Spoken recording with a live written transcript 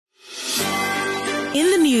In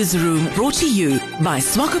the newsroom, brought to you by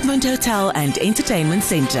Swakopmund Hotel and Entertainment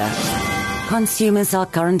Centre. Consumers are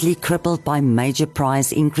currently crippled by major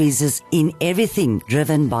price increases in everything,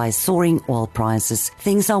 driven by soaring oil prices.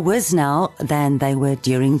 Things are worse now than they were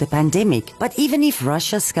during the pandemic. But even if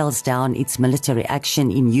Russia scales down its military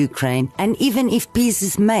action in Ukraine, and even if peace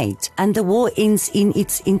is made and the war ends in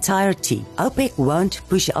its entirety, OPEC won't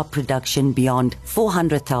push up production beyond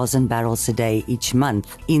 400,000 barrels a day each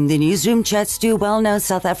month. In the newsroom, chats to well-known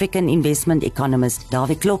South African investment economist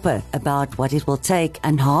Dawie Klopper about what it will take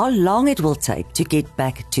and how long it will take to get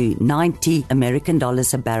back to $90 American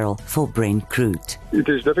a barrel for Brent crude. It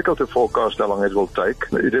is difficult to forecast how long it will take.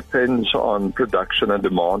 It depends on production and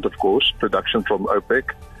demand, of course. Production from OPEC,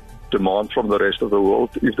 demand from the rest of the world.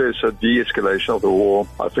 If there's a de-escalation of the war,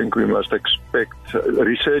 I think we must expect a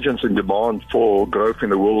resurgence in demand for growth in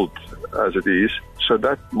the world as it is. So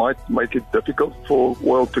that might make it difficult for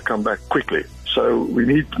oil to come back quickly. So we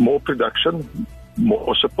need more production,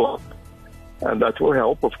 more supply. And that will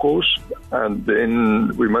help, of course. And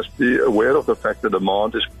then we must be aware of the fact that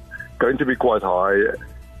demand is going to be quite high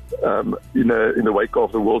in the wake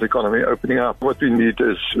of the world economy opening up. What we need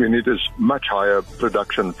is much higher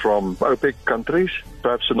production from OPEC countries,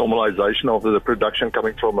 perhaps a normalization of the production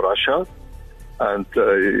coming from Russia, and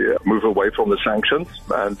move away from the sanctions.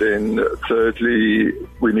 And then thirdly,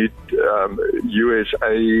 we need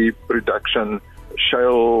USA production,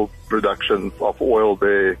 shale production of oil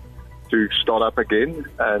there, to start up again,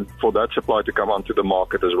 and for that supply to come onto the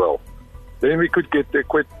market as well. Then we could get there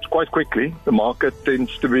quite quickly. The market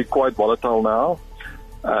tends to be quite volatile now,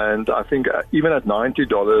 and I think even at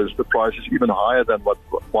 $90, the price is even higher than what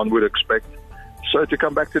one would expect. So to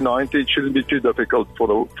come back to 90, it shouldn't be too difficult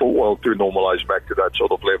for oil to normalize back to that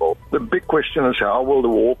sort of level. The big question is, how will the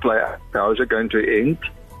war play out? How is it going to end?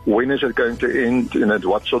 When is it going to end? And at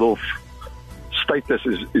what sort of status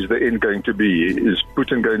is the end going to be? Is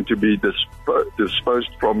Putin going to be disposed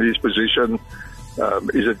from his position?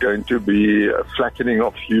 Is it going to be a flattening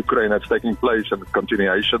of Ukraine that's taking place and a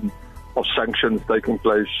continuation of sanctions taking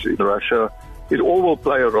place in Russia? It all will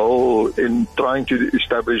play a role in trying to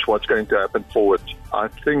establish what's going to happen forward. I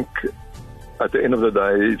think at the end of the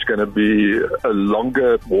day, it's going to be a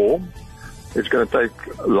longer war. It's going to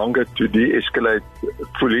take longer to de-escalate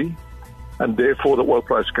fully. And therefore, the oil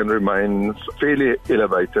price can remain fairly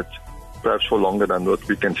elevated, perhaps for longer than what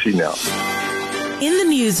we can see now. In the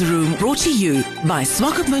newsroom, brought to you by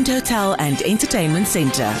Swakopmund Hotel and Entertainment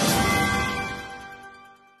Centre.